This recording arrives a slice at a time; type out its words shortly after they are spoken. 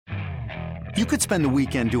You could spend the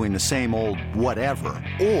weekend doing the same old whatever,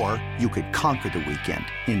 or you could conquer the weekend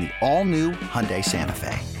in the all-new Hyundai Santa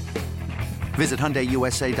Fe. Visit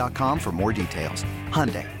HyundaiUSA.com for more details.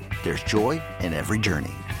 Hyundai, there's joy in every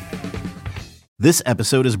journey. This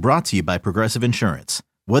episode is brought to you by Progressive Insurance.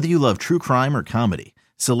 Whether you love true crime or comedy,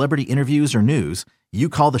 celebrity interviews or news, you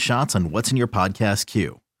call the shots on what's in your podcast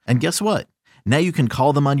queue. And guess what? Now you can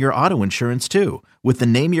call them on your auto insurance too with the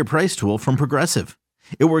Name Your Price tool from Progressive.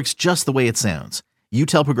 It works just the way it sounds. You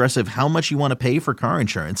tell Progressive how much you want to pay for car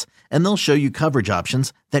insurance, and they'll show you coverage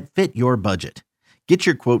options that fit your budget. Get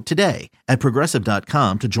your quote today at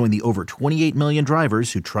Progressive.com to join the over 28 million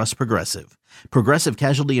drivers who trust Progressive. Progressive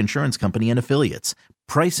Casualty Insurance Company and Affiliates.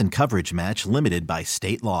 Price and coverage match limited by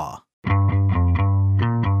state law.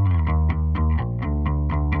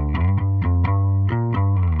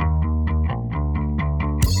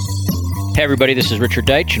 Hey everybody, this is Richard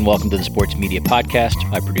Deitch, and welcome to the Sports Media Podcast.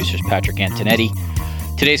 My producer is Patrick Antonetti.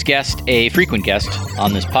 Today's guest, a frequent guest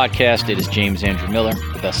on this podcast, it is James Andrew Miller,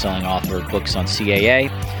 the best-selling author of books on CAA,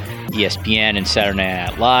 ESPN, and Saturday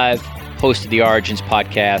Night Live, host of the Origins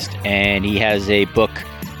podcast, and he has a book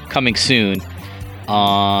coming soon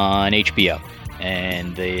on HBO,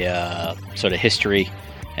 and the sort of history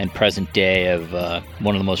and present day of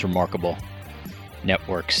one of the most remarkable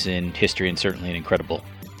networks in history, and certainly an incredible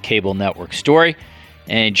cable network story.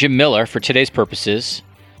 And Jim Miller, for today's purposes,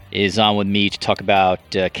 is on with me to talk about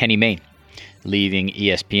Kenny Mayne leaving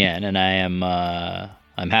ESPN, and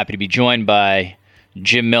I'm happy to be joined by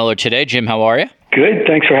Jim Miller today. Jim, how are you? Good.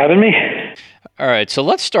 Thanks for having me. All right, so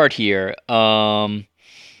let's start here.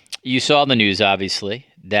 You saw the news, obviously,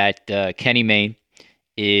 that Kenny Mayne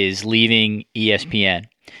is leaving ESPN,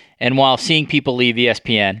 and while seeing people leave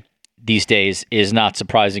ESPN these days is not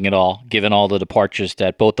surprising at all, given all the departures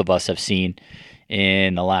that both of us have seen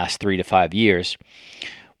in the last 3 to 5 years.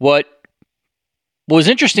 What was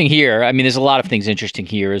interesting here, I mean, there's a lot of things interesting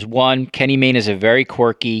here, is one, Kenny Mayne is a very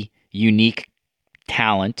quirky, unique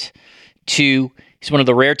talent. Two, he's one of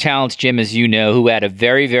the rare talents, Jim, as you know, who had a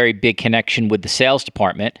very, very big connection with the sales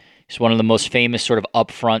department. He's one of the most famous sort of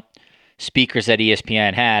upfront speakers that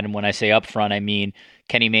ESPN had. And when I say upfront, I mean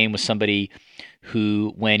Kenny Mayne was somebody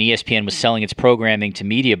who, when ESPN was selling its programming to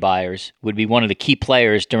media buyers, would be one of the key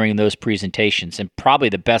players during those presentations, and probably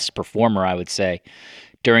the best performer, I would say,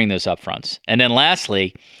 during those upfronts. And then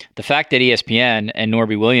lastly, the fact that ESPN and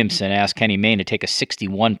Norby Williamson asked Kenny Mayne to take a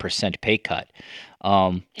 61% pay cut,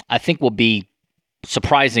 I think will be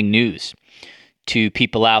surprising news to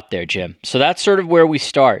people out there, Jim. So that's sort of where we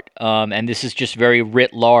start. And this is just very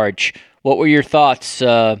writ large. What were your thoughts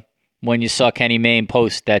when you saw Kenny Mayne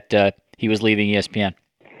post that he was leaving ESPN?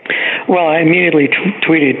 Well, I immediately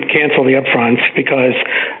tweeted cancel the upfronts because,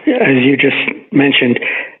 as you just mentioned,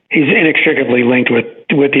 he's inextricably linked with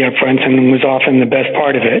the upfronts and was often the best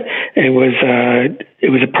part of it. It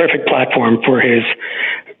was a perfect platform for his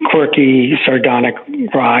quirky, sardonic,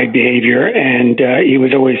 wry behavior, and he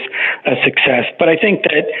was always a success. But I think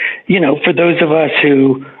that, for those of us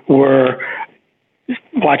who were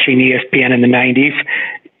watching ESPN in the 90s,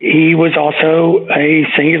 he was also a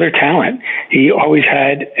singular talent. He always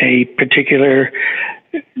had a particular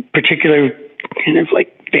kind of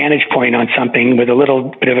like vantage point on something with a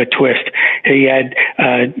little bit of a twist. He had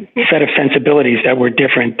a set of sensibilities that were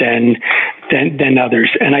different than others.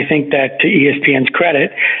 And I think that, to ESPN's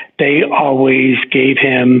credit, they always gave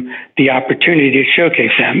him the opportunity to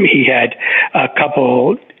showcase them. He had a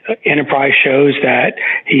couple enterprise shows that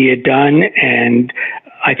he had done, and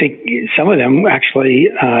I think some of them actually,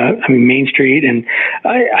 Main Street, and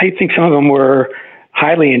I think some of them were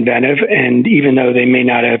highly inventive, and even though they may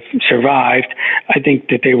not have survived, I think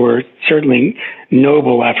that they were certainly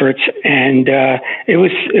noble efforts, and it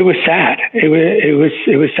was sad.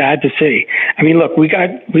 It was sad to see. I mean, look, we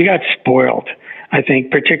got spoiled, I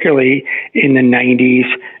think, particularly in the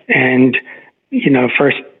 90s and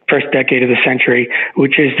first decade of the century,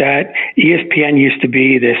 which is that ESPN used to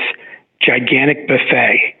be this gigantic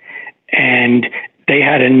buffet, and they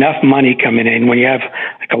had enough money coming in. When you have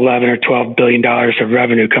like $11 or $12 billion of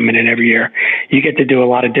revenue coming in every year, you get to do a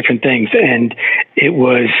lot of different things. And it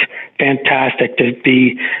was fantastic to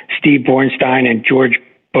be Steve Bornstein and George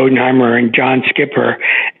Bodenheimer and John Skipper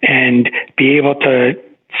and be able to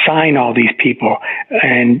sign all these people.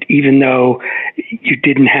 And even though you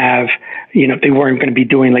didn't have, they weren't going to be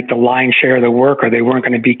doing like the lion's share of the work, or they weren't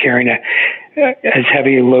going to be carrying as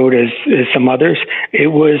heavy a load as some others, it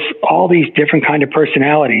was all these different kind of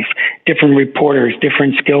personalities, different reporters,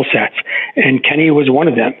 different skill sets. And Kenny was one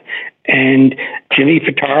of them. And Jimmy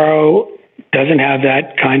Pitaro doesn't have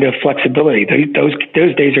that kind of flexibility.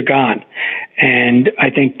 Those days are gone. And I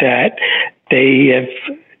think that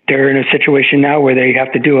they're in a situation now where they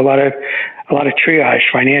have to do a lot of triage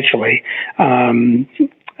financially.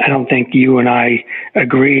 I don't think you and I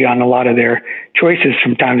agree on a lot of their choices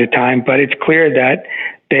from time to time, but it's clear that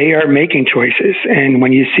they are making choices. And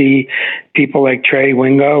when you see people like Trey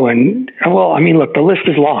Wingo look, the list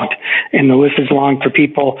is long, and the list is long for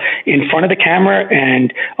people in front of the camera.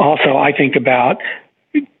 And also I think about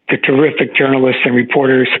the terrific journalists and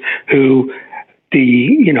reporters who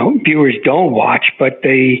viewers don't watch, but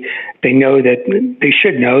they know that they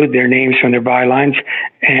should know their names from their bylines,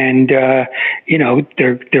 and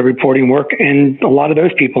their reporting work, and a lot of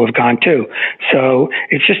those people have gone too. So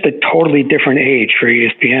it's just a totally different age for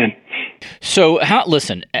ESPN. So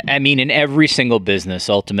listen, I mean, in every single business,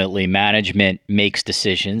 ultimately management makes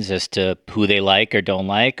decisions as to who they like or don't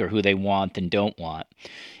like, or who they want and don't want.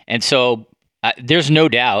 And so there's no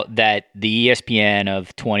doubt that the ESPN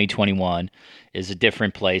of 2021 is a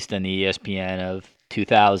different place than the ESPN of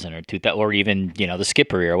 2000 or even, the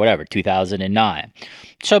Skippery or whatever, 2009.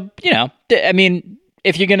 So, I mean,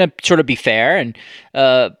 if you're going to sort of be fair, and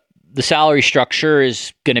the salary structure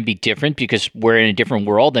is going to be different because we're in a different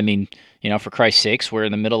world. I mean, for Christ's sakes, we're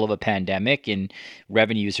in the middle of a pandemic and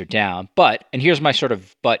revenues are down. And here's my sort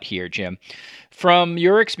of but here, Jim. From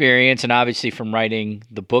your experience, and obviously from writing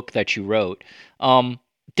the book that you wrote,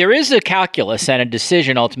 there is a calculus and a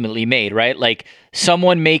decision ultimately made, right? Like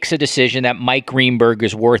someone makes a decision that Mike Greenberg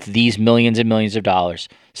is worth these millions and millions of dollars.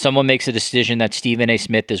 Someone makes a decision that Stephen A.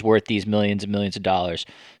 Smith is worth these millions and millions of dollars.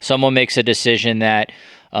 Someone makes a decision that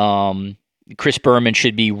Chris Berman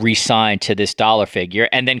should be re-signed to this dollar figure.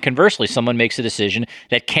 And then conversely, someone makes a decision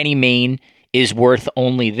that Kenny Mayne is worth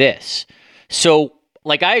only this. So,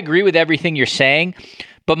 I agree with everything you're saying.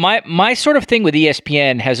 But my sort of thing with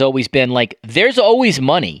ESPN has always been like, there's always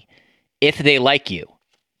money if they like you.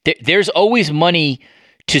 There's always money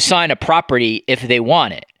to sign a property if they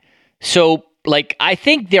want it. So, I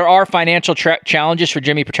think there are financial challenges for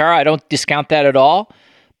Jimmy Pitaro. I don't discount that at all.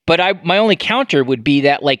 But my only counter would be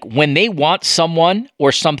that, when they want someone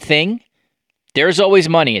or something, there's always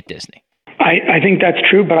money at Disney. I think that's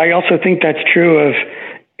true, but I also think that's true of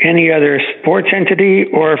any other sports entity,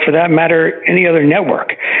 or for that matter, any other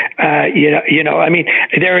network. I mean,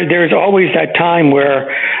 there's always that time where,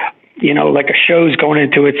 like a show's going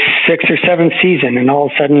into its 6th or 7th season, and all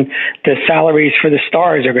of a sudden the salaries for the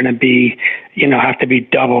stars are going to be, have to be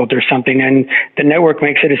doubled or something. And the network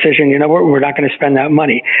makes a decision, we're not going to spend that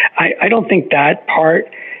money. I don't think that part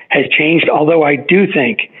has changed, although I do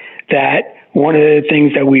think that one of the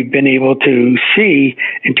things that we've been able to see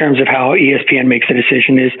in terms of how ESPN makes a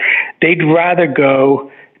decision is they'd rather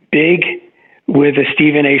go big with a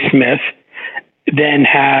Stephen A. Smith than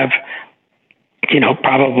have,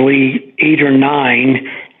 probably 8 or 9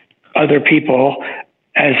 other people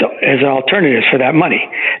as alternatives for that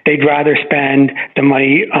money. They'd rather spend the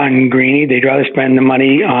money on Greeny. They'd rather spend the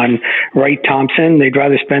money on Wright Thompson. They'd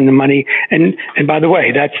rather spend the money. And by the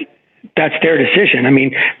way, that's their decision. I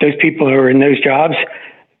mean, those people who are in those jobs,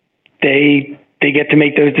 they get to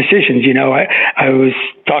make those decisions.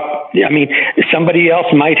 Somebody else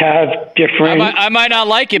might have different. I might not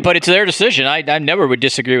like it, but it's their decision. I never would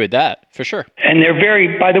disagree with that, for sure. And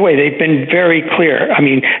by the way, they've been very clear. I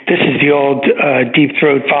mean, this is the old deep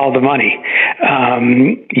throat, follow the money.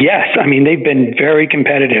 Yes, I mean, they've been very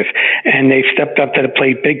competitive, and they've stepped up to the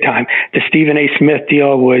plate big time. The Stephen A. Smith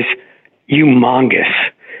deal was humongous.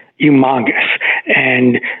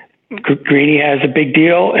 And Greeny has a big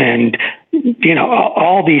deal, and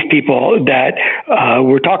all these people that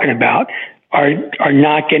we're talking about are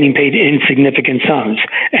not getting paid insignificant sums,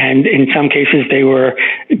 and in some cases they were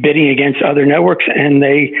bidding against other networks, and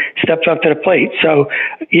they stepped up to the plate. So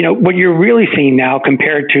what you're really seeing now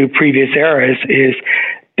compared to previous eras is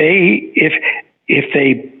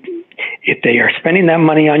if they are spending that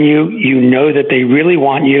money on you, that they really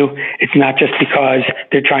want you. It's not just because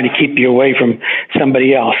they're trying to keep you away from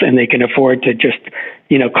somebody else and they can afford to just,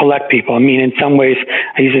 collect people. I mean, in some ways,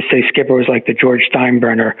 I used to say Skipper was like the George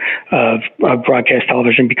Steinbrenner of broadcast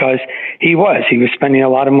television, because he was spending a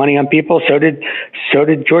lot of money on people. So did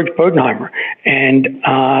George Bodenheimer. And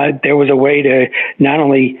there was a way to not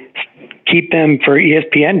only keep them for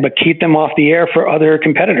ESPN, but keep them off the air for other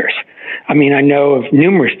competitors. I mean, I know of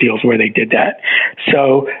numerous deals where they did that.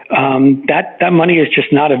 So that money is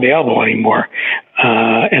just not available anymore.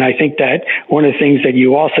 And I think that one of the things that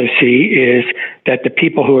you also see is that the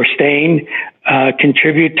people who are staying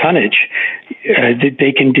contribute tonnage.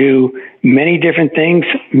 They can do many different things,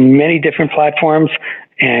 many different platforms,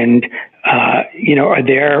 and are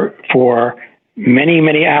there for many,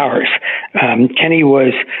 many hours. Kenny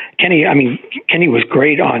was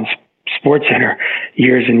great on SportsCenter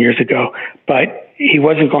years and years ago, but he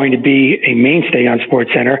wasn't going to be a mainstay on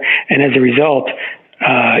SportsCenter, and as a result,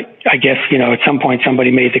 I guess at some point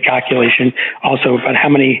somebody made the calculation also about how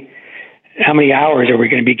many hours are we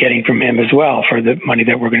going to be getting from him as well for the money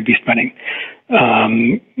that we're going to be spending.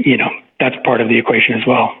 That's part of the equation as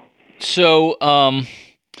well. So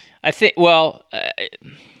I think,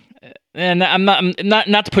 and I'm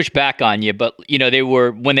not to push back on you, but they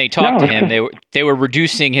were, when they talked to him, they were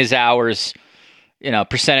reducing his hours,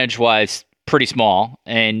 percentage wise, pretty small,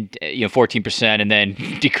 and 14%, and then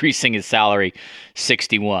decreasing his salary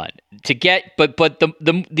 61 to get. But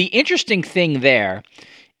the interesting thing there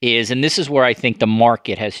is, and this is where I think the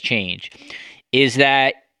market has changed, is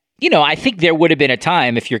that I think there would have been a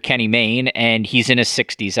time if you're Kenny Mayne and he's in his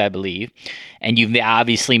 60s, I believe, and you've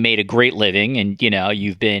obviously made a great living, and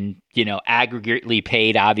you've been aggregately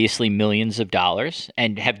paid obviously millions of dollars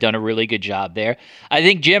and have done a really good job there. I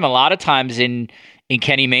think, Jim, a lot of times in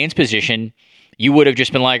Kenny Mayne's position, you would have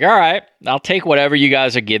just been like, all right, I'll take whatever you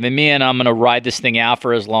guys are giving me, and I'm going to ride this thing out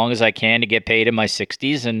for as long as I can to get paid in my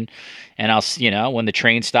 60s, and I'll, when the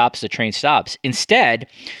train stops, the train stops. Instead,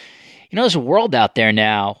 there's a world out there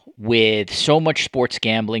now with so much sports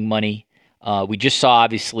gambling money. We just saw,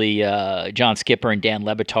 obviously, John Skipper and Dan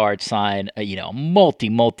Le Batard sign a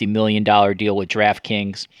multi-million dollar deal with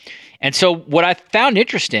DraftKings. And so what I found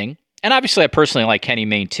interesting, and obviously I personally like Kenny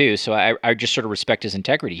Mayne too, so I just sort of respect his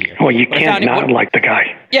integrity here. Well, you can't not like the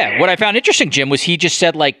guy. Yeah, what I found interesting, Jim, was he just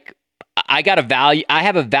said, like, I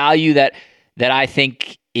have a value that I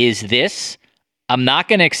think is this. I'm not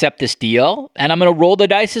going to accept this deal, and I'm going to roll the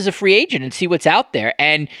dice as a free agent and see what's out there.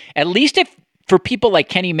 And at least if for people like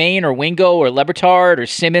Kenny Mayne or Wingo or Le Batard or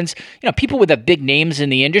Simmons, people with the big names in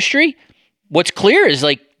the industry, what's clear is,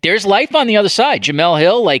 like, there's life on the other side. Jemele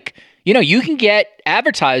Hill, like, you can get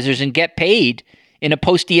advertisers and get paid in a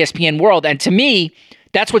post-ESPN world. And to me,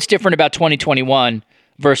 that's what's different about 2021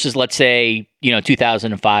 versus, let's say,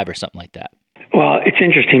 2005 or something like that. Well, it's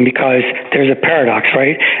interesting because there's a paradox,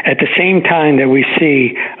 right? At the same time that we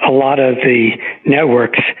see a lot of the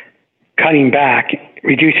networks cutting back,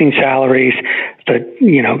 reducing salaries,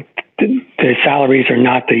 the salaries are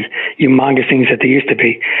not the humongous things that they used to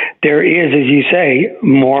be. There is, as you say,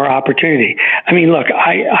 more opportunity. I mean, look,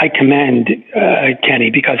 I commend Kenny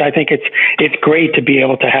because I think it's great to be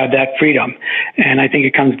able to have that freedom, and I think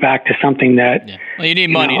it comes back to something that. Yeah. Well, you need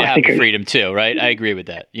money to have the freedom too, right? I agree with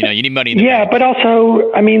that. You need money in the bank. But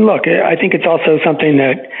also, I mean, look, I think it's also something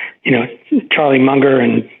that Charlie Munger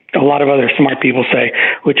and a lot of other smart people say,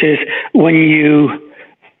 which is when you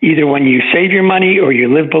save your money or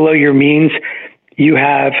you live below your means, you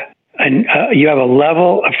have a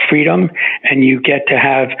level of freedom, and you get to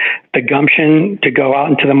have the gumption to go out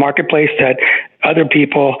into the marketplace that other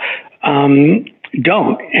people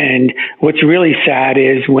don't. And what's really sad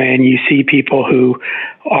is when you see people who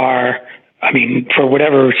are, I mean, for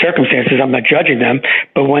whatever circumstances, I'm not judging them,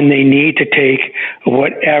 but when they need to take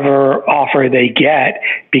whatever offer they get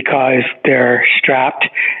because they're strapped,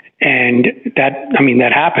 and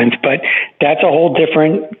that happens, but that's a whole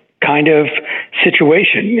different kind of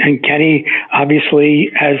situation. And Kenny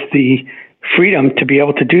obviously has the freedom to be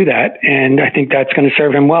able to do that, and I think that's going to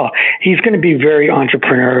serve him well. He's going to be very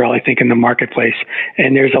entrepreneurial, I think, in the marketplace,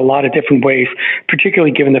 and there's a lot of different ways,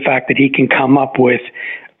 particularly given the fact that he can come up with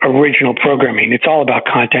original programming. It's all about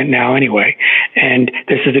content now anyway, and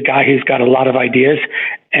this is a guy who's got a lot of ideas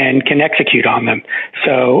and can execute on them.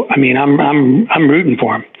 So, I mean, I'm rooting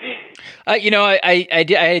for him.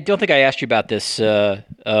 I don't think I asked you about this,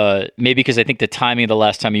 maybe because I think the timing of the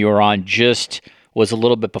last time you were on just was a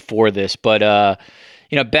little bit before this. But,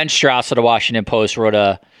 Ben Strauss of the Washington Post wrote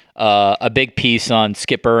a big piece on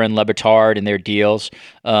Skipper and Le Batard and their deals.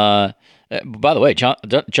 By the way,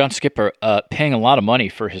 John Skipper paying a lot of money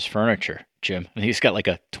for his furniture, Jim. He's got like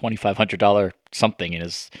a $2,500 something in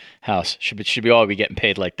his house. Should be all be getting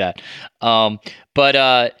paid like that.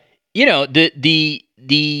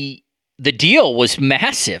 The deal was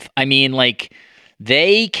massive. I mean, like,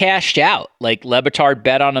 they cashed out. Like, Le Batard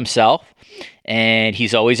bet on himself, and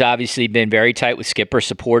he's always obviously been very tight with Skipper,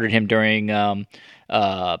 supported him during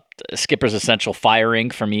Skipper's essential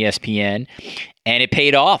firing from ESPN, and it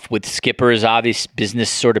paid off with Skipper's obvious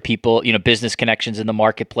business sort of people, business connections in the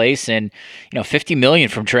marketplace, and $50 million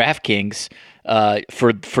from DraftKings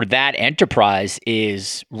for that enterprise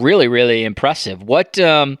is really, really impressive. What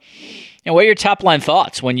are your top line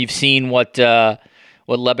thoughts when you've seen what Le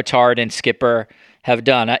Batard and Skipper have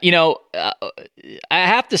done? I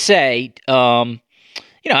have to say, I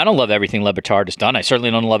don't love everything Le Batard has done. I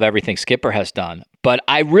certainly don't love everything Skipper has done. But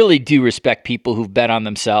I really do respect people who've bet on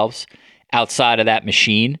themselves outside of that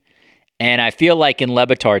machine And I feel like in Le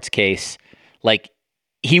Batard's case, like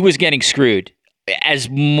he was getting screwed as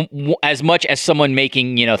much as someone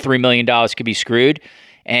making, $3 million could be screwed.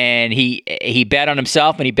 And he bet on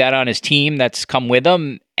himself and he bet on his team that's come with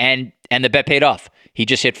him, and the bet paid off. He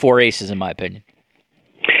just hit 4 aces, in my opinion.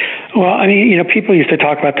 Well, I mean, people used to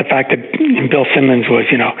talk about the fact that Bill Simmons was,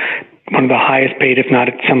 one of the highest paid, if not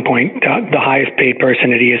at some point, the highest paid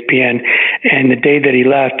person at ESPN. And the day that he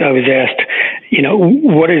left, I was asked,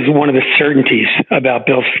 what is one of the certainties about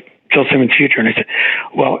Bill Simmons' future? And I said,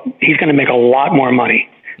 well, he's going to make a lot more money.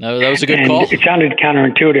 No, that was a good call. It sounded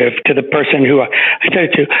counterintuitive to the person who I said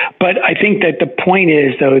it to. But I think that the point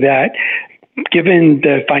is, though, that given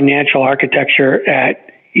the financial architecture at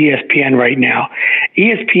ESPN right now,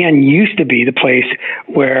 ESPN used to be the place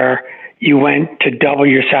where you went to double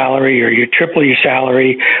your salary or you triple your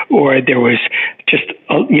salary, or there was just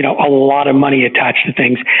a lot of money attached to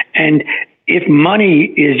things. And if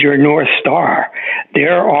money is your North Star,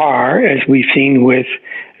 there are, as we've seen with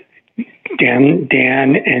Dan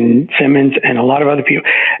and Simmons and a lot of other people,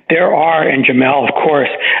 and Jamel, of course,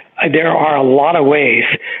 there are a lot of ways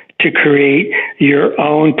to create your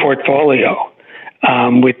own portfolio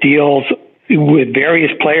with deals with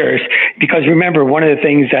various players. Because remember, one of the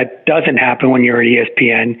things that doesn't happen when you're at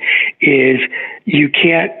ESPN is you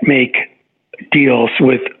can't make deals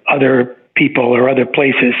with other people or other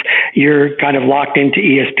places. You're kind of locked into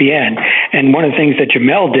ESPN. And one of the things that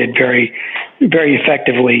Jamel did very, very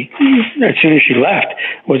effectively as soon as she left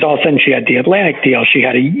was all of a sudden she had the Atlantic deal. She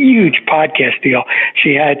had a huge podcast deal.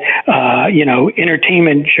 She had,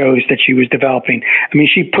 entertainment shows that she was developing. I mean,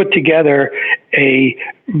 she put together a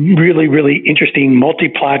really, really interesting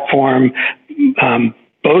multi-platform,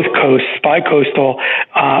 both coasts, bi-coastal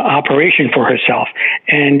operation for herself.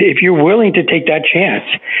 And if you're willing to take that chance,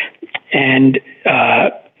 and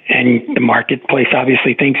the marketplace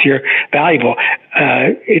obviously thinks you're valuable,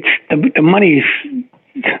 it's the money's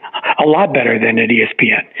a lot better than at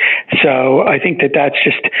ESPN. So I think that's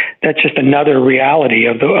just another reality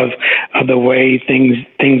of the way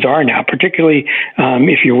things are now, particularly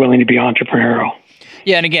if you're willing to be entrepreneurial.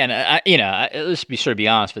 Yeah, and again, let's be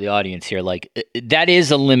honest for the audience here. Like, that is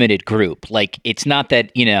a limited group. Like, it's not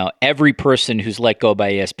that every person who's let go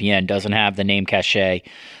by ESPN doesn't have the name cachet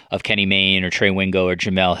of Kenny Mayne or Trey Wingo or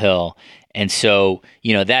Jamel Hill, and so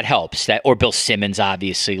that helps. That, or Bill Simmons,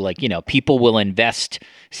 obviously. Like, people will invest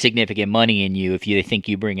significant money in you if they think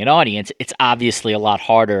you bring an audience. It's obviously a lot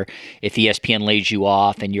harder if ESPN lays you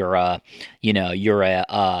off and you're a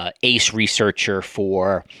ace researcher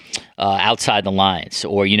for Outside the Lines,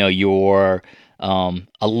 or you're a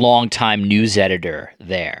longtime news editor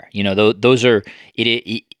there. Those are it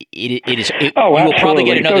is. You will probably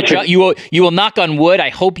get another job. You will, knock on wood, I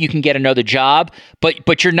hope you can get another job,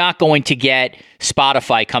 but you're not going to get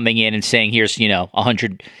Spotify coming in and saying, here's here's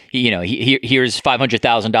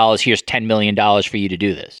 $500,000, here's $10 million for you to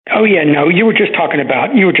do this. Oh yeah, no, you were just talking about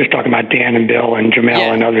Dan and Bill and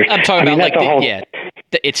Jamel and others. I'm talking about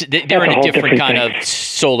they're in a different kind of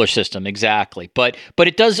solar system, exactly. But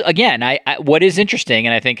it does, again. I what is interesting,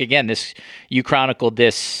 and I think again you chronicled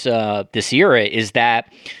this era, is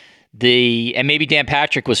that and maybe Dan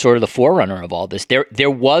Patrick was sort of the forerunner of all this. There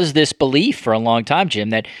was this belief for a long time,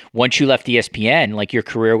 Jim, that once you left ESPN, like, your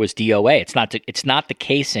career was DOA. It's not the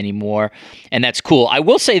case anymore, and that's cool. I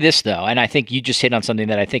will say this though, and I think you just hit on something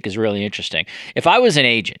that I think is really interesting. If I was an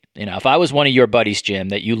agent, if I was one of your buddies, Jim,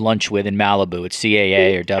 that you lunch with in Malibu at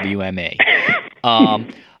CAA or WMA,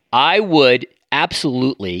 I would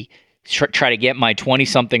absolutely try to get my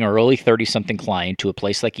 20-something or early 30-something client to a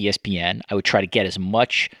place like ESPN. I would try to get as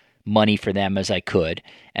much money for them as I could,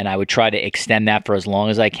 and I would try to extend that for as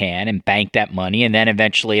long as I can and bank that money, and then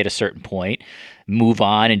eventually at a certain point move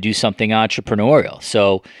on and do something entrepreneurial.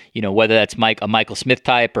 So, whether that's a Michael Smith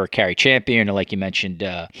type or Carrie Champion, or like you mentioned,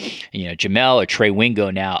 Jamel or Trey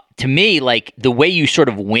Wingo. Now, to me, like, the way you sort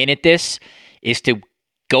of win at this is to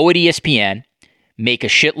go at ESPN, make a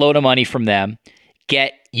shitload of money from them,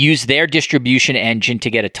 use their distribution engine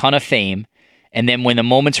to get a ton of fame, and then when the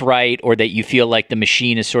moment's right, or that you feel like the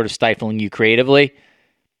machine is sort of stifling you creatively,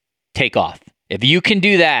 take off. If you can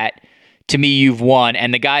do that, to me, you've won.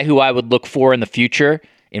 And the guy who I would look for in the future,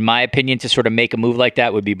 in my opinion, to sort of make a move like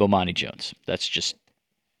that would be Bomani Jones. That's just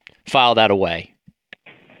file that away.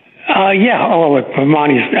 Yeah. Oh, look,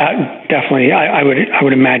 Bomani's definitely. I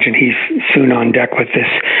would imagine he's soon on deck with this.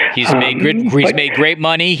 He's made great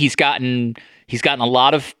money. He's gotten a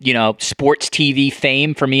lot of sports TV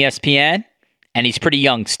fame from ESPN. And he's pretty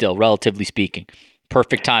young still, relatively speaking.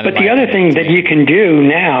 Perfect time. But the other thing that you can do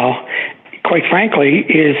now quite frankly,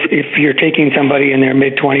 is if you're taking somebody in their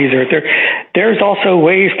mid-20s or there's also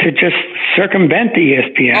ways to just circumvent the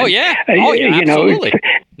ESPN. Oh, yeah. Absolutely.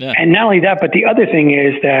 Yeah. And not only that, but the other thing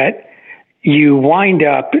is that you wind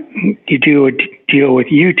up, you do a deal with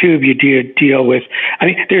YouTube, you do a deal with,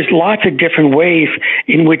 there's lots of different ways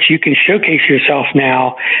in which you can showcase yourself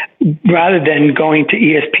now, rather than going to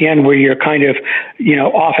ESPN where you're kind of,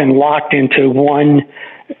 often locked into one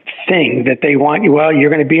thing that they want you. Well, you're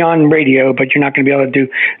going to be on radio, but you're not going to be able to do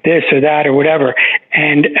this or that or whatever.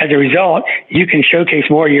 And as a result, you can showcase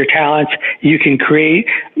more of your talents. You can create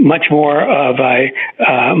much more of a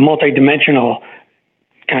multidimensional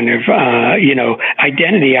kind of,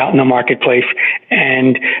 identity out in the marketplace.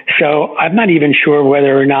 And so I'm not even sure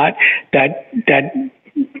whether or not that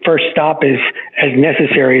first stop is as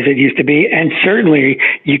necessary as it used to be. And certainly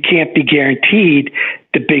you can't be guaranteed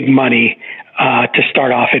the big money to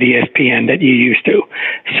start off at ESPN that you used to.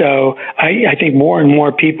 So I think more and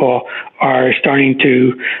more people are starting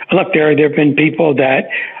to look. There have been people that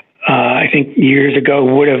I think years ago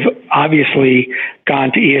would have obviously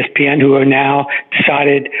gone to ESPN who are now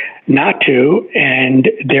decided not to, and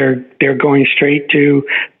they're going straight to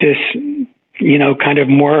this, kind of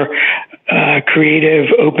more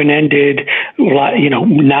creative, open-ended,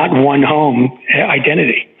 not one home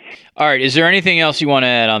identity. All right. Is there anything else you want to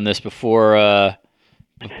add on this before?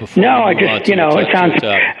 No, I just, it sounds.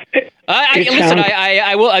 Listen,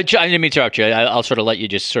 I will. I didn't mean to interrupt you. I'll sort of let you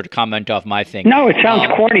just sort of comment off my thing. No, it sounds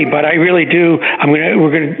corny, but I really do.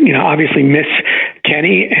 We're gonna, obviously miss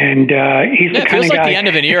Kenny, and he's the kind of guy. It feels like the end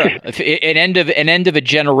of an era, an end of a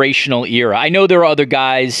generational era. I know there are other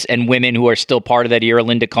guys and women who are still part of that era,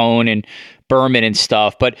 Linda Cohn and Berman and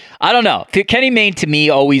stuff, but I don't know. Kenny Mayne to me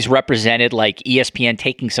always represented like ESPN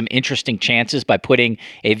taking some interesting chances by putting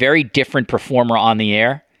a very different performer on the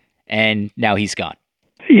air, and now he's gone.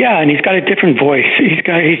 Yeah, and he's got a different voice. He's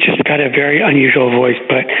just got a very unusual voice.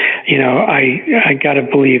 But I got to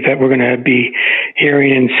believe that we're going to be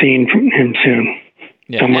hearing and seeing from him soon.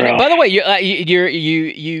 Yeah. Somewhere else. By the way, you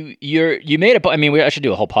made a. I should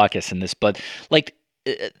do a whole podcast on this, but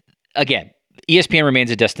again, ESPN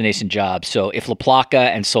remains a destination job. So if LaPlaca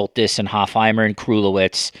and Soltis and Hofheimer and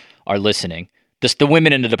Krulowitz are listening, the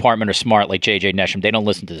women in the department are smart, like JJ Nesham. They don't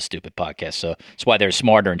listen to this stupid podcast, so that's why they're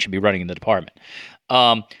smarter and should be running in the department.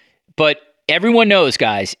 But everyone knows,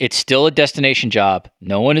 guys, it's still a destination job.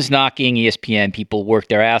 No one is knocking ESPN. People work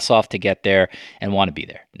their ass off to get there and want to be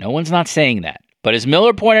there. No one's not saying that. But as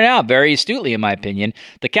Miller pointed out very astutely, in my opinion,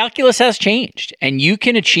 the calculus has changed, and you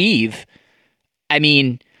can achieve,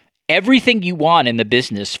 everything you want in the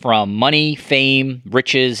business, from money, fame,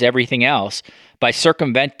 riches, everything else, by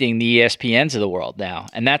circumventing the ESPNs of the world now.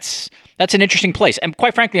 And that's an interesting place. And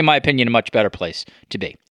quite frankly, in my opinion, a much better place to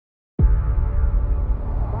be.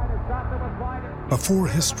 Before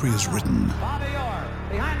history is written,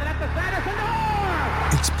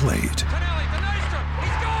 it's played.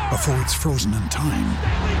 Before it's frozen in time,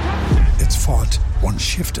 it's fought one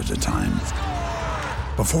shift at a time.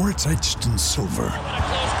 Before it's etched in silver,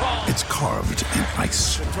 it's carved in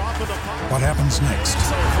ice. What happens next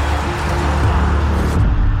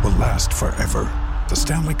will last forever. The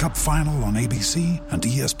Stanley Cup Final on ABC and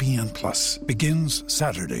ESPN Plus begins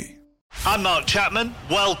Saturday. I'm Mark Chapman.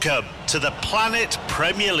 Welcome to the Planet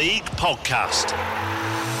Premier League podcast.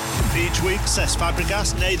 Each week, Cesc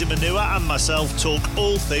Fabregas, Nader Manua and myself talk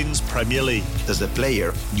all things Premier League. As a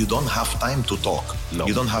player, you don't have time to talk. No.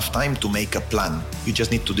 You don't have time to make a plan. You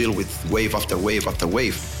just need to deal with wave after wave after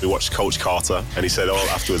wave. We watched Coach Carter and he said,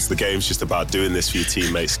 afterwards, the game's just about doing this for your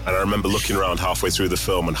teammates. And I remember looking around halfway through the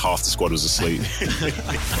film and half the squad was asleep.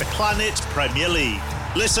 Planet Premier League.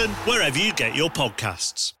 Listen wherever you get your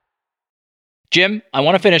podcasts. Jim, I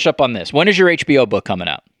want to finish up on this. When is your HBO book coming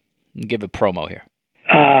out? Give a promo here.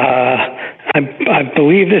 I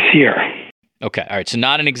believe this year. Okay. All right. So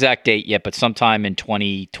not an exact date yet, but sometime in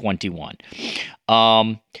 2021.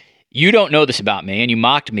 You don't know this about me, and you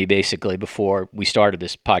mocked me basically before we started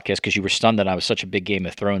this podcast because you were stunned that I was such a big Game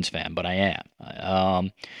of Thrones fan, but I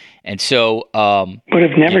am. And so... would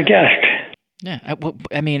have never guessed. Yeah, I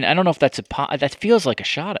don't know if that's that feels like a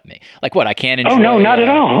shot at me. Like what? I can't enjoy. Oh no, not at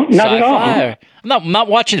all. Not at all. I'm not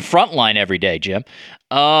watching Frontline every day, Jim.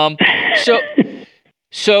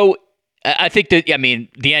 So I think that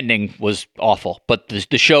the ending was awful, but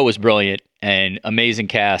the show was brilliant and amazing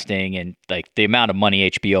casting, and like the amount of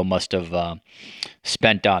money HBO must have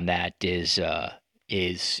spent on that is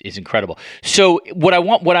incredible. So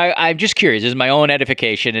I'm just curious, this is my own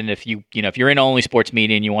edification, and if you're in Only Sports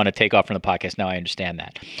Media and you want to take off from the podcast now, I understand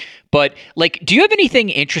that. But do you have anything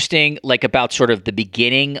interesting about sort of the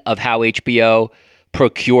beginning of how HBO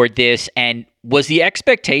procured this? And was the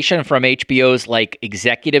expectation from HBO's like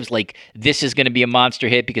executives like this is going to be a monster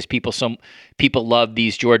hit because people love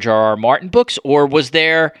these George R.R. Martin books, or was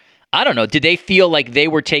there, I don't know, did they feel like they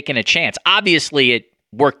were taking a chance? Obviously, it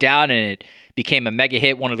worked out and it became a mega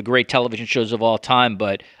hit, one of the great television shows of all time.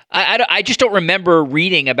 But I just don't remember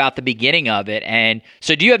reading about the beginning of it. And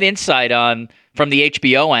so, do you have insight on from the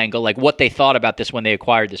HBO angle, like what they thought about this when they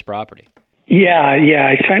acquired this property?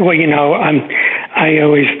 Yeah. Well, I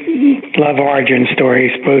always love origin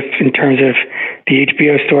stories, both in terms of the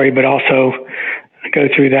HBO story, but also I go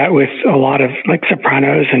through that with a lot of like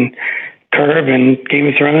Sopranos and Curb and Game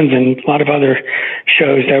of Thrones and a lot of other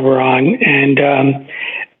shows that we're on. And,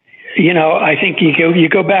 I think you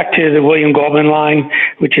go back to the William Goldman line,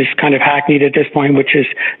 which is kind of hackneyed at this point, which is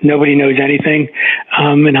nobody knows anything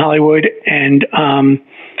in Hollywood. And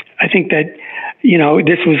I think that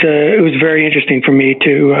it was very interesting for me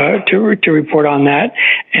to report on that,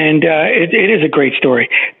 and it is a great story.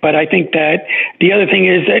 But I think that the other thing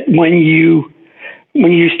is that when you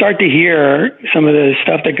start to hear some of the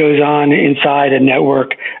stuff that goes on inside a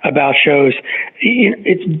network about shows,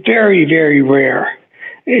 it's very, very rare.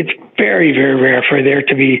 It's very, very rare for there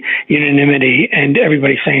to be unanimity and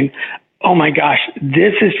everybody saying, oh my gosh,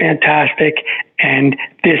 this is fantastic and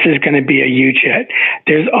this is going to be a huge hit.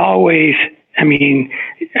 There's always, I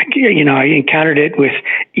encountered it with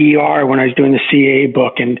ER when I was doing the CA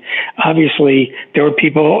book, and obviously there were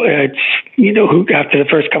people, who after the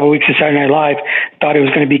first couple of weeks of Saturday Night Live thought it was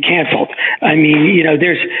going to be canceled.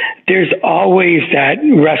 There's always that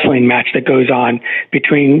wrestling match that goes on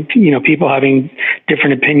between people having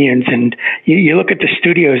different opinions, and you look at the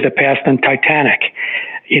studios that passed on Titanic.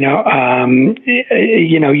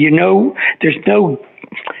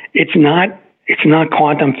 It's not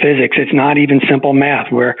quantum physics. It's not even simple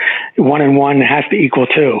math where 1 and 1 has to equal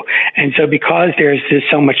 2. And so because there's just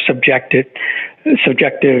so much subjective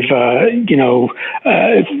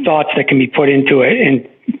thoughts that can be put into it and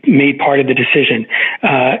made part of the decision,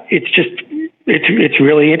 it's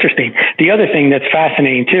really interesting. The other thing that's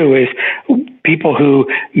fascinating too is people who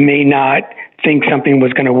may not think something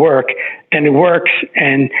was going to work, and it works,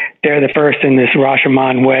 and they're the first in this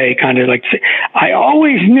Rashomon way, kind of like, I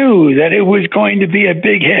always knew that it was going to be a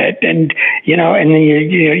big hit, and and then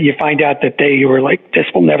you find out that they were like, this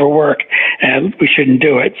will never work, and we shouldn't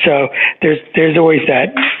do it. So there's always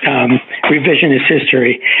that revisionist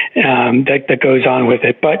history that goes on with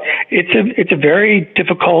it, but it's a very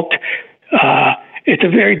difficult. It's a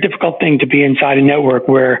very difficult thing to be inside a network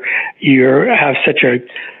where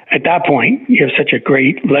at that point, you have such a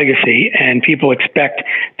great legacy and people expect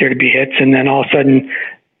there to be hits, and then all of a sudden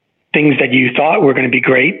things that you thought were going to be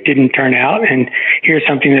great didn't turn out, and here's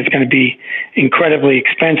something that's going to be incredibly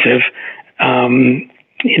expensive.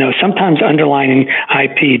 Sometimes underlying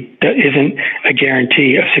IP isn't a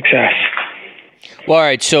guarantee of success. Well, all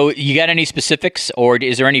right, so you got any specifics, or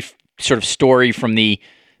is there any sort of story from the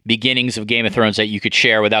beginnings of Game of Thrones that you could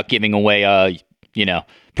share without giving away,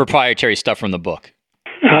 proprietary stuff from the book?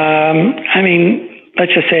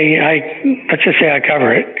 Let's just say I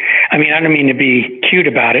cover it. I don't mean to be cute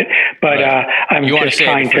about it, but right. I'm you just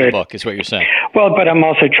trying to. The book is what you're saying. Well, but I'm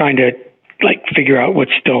also trying to figure out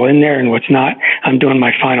what's still in there and what's not. I'm doing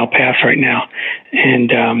my final pass right now,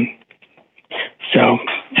 and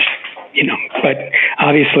but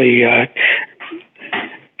obviously,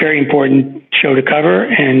 very important show to cover,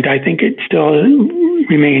 and I think it still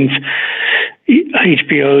remains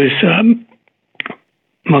HBO's.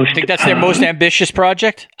 I think that's their most ambitious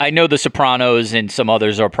project. I know The Sopranos and some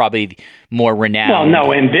others are probably more renowned. Well,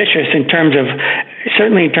 no, ambitious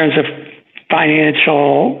certainly in terms of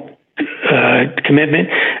financial commitment,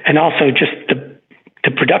 and also just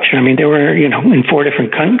the production. They were in 4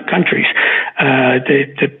 different countries.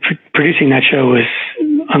 Producing that show was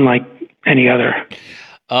unlike any other.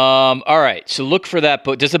 All right, so look for that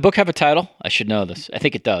book. Does the book have a title? I should know this. I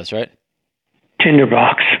think it does, right?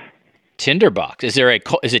 Tinderbox. Tinderbox. Is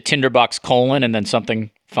it Tinderbox : and then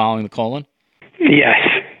something following the colon? Yes.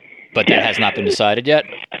 But that has not been decided yet?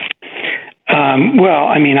 Well,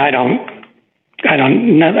 I don't.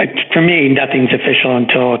 For me, nothing's official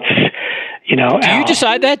until it's, Do you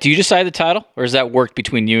decide that? Do you decide the title, or is that work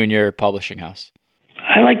between you and your publishing house?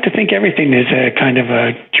 I like to think everything is a kind of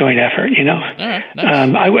a joint effort, All right,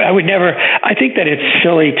 nice. I would never. I think that it's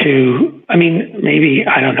silly to. Maybe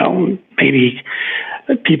I don't know. Maybe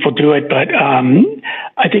people do it, but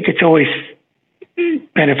I think it's always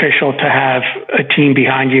beneficial to have a team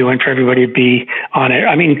behind you and for everybody to be on it.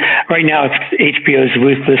 Right now it's HBO's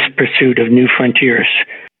ruthless pursuit of new frontiers.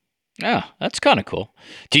 Yeah, that's kind of cool.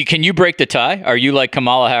 Can you break the tie? Are you like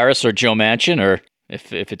Kamala Harris or Joe Manchin, or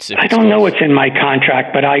If it's I don't know what's in my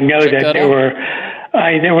contract, but I know that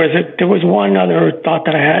there was one other thought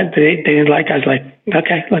that I had. They didn't like. I was like,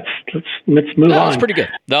 okay, let's move on. That's pretty good.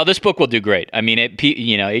 No, this book will do great. I mean,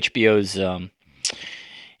 HBO's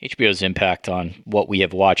impact on what we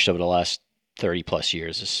have watched over the last 30 plus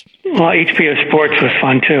years is. Well, HBO Sports was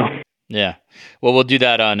fun too. Yeah. Well, we'll do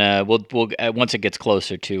that on. We'll once it gets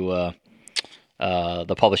closer to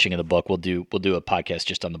the publishing of the book, we'll do a podcast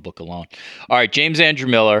just on the book alone. All right, James Andrew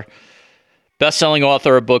Miller, best-selling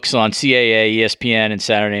author of books on CAA, ESPN, and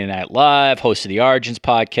Saturday Night Live, host of the Origins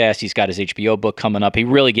podcast. He's got his HBO book coming up. He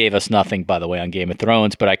really gave us nothing, by the way, on Game of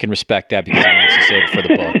Thrones, but I can respect that because he wants to save it for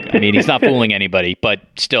the book. I mean, he's not fooling anybody, but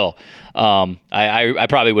still, I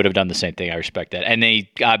probably would have done the same thing. I respect that. And they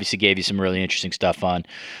obviously gave you some really interesting stuff on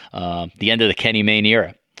the end of the Kenny Mayne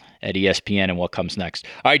era at ESPN and what comes next.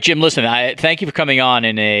 All right, Jim, listen, thank you for coming on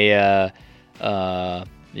in a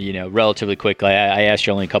relatively quickly. I asked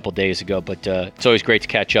you only a couple days ago, but it's always great to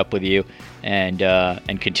catch up with you and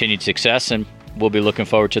continued success. And we'll be looking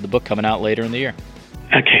forward to the book coming out later in the year.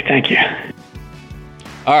 Okay, thank you.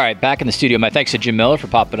 All right, back in the studio. My thanks to Jim Miller for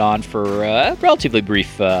popping on for a relatively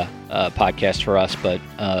brief podcast for us, but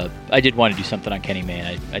I did want to do something on Kenny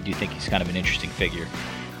Mayne. I do think he's kind of an interesting figure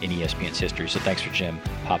in ESPN's history. So thanks for Jim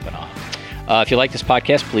popping on. If you like this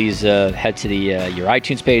podcast, please head to your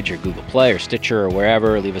iTunes page or Google Play or Stitcher or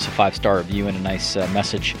wherever. Leave us a 5-star review and a nice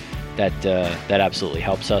message. That absolutely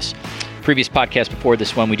helps us. Previous podcast before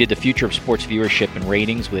this one, we did the future of sports viewership and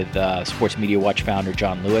ratings with Sports Media Watch founder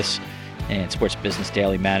John Lewis and Sports Business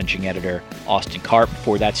Daily managing editor Austin Karp.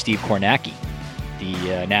 Before that, Steve Kornacki,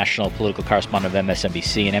 the national political correspondent of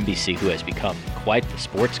MSNBC and NBC, who has become quite the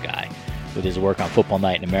sports guy with his work on Football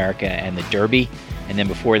Night in America and the Derby. And then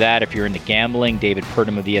before that, if you're into gambling, David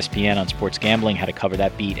Purdom of ESPN on sports gambling, how to cover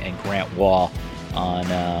that beat, and Grant Wall on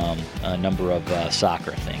a number of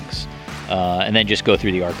soccer things. And then just go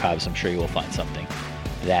through the archives. I'm sure you will find something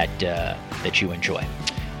that you enjoy.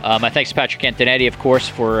 My thanks to Patrick Antonetti, of course,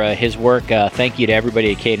 for his work. Thank you to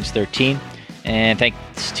everybody at Cadence 13. And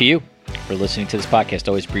thanks to you for listening to this podcast.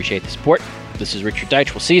 Always appreciate the support. This is Richard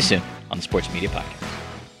Deitch. We'll see you soon on the Sports Media Podcast.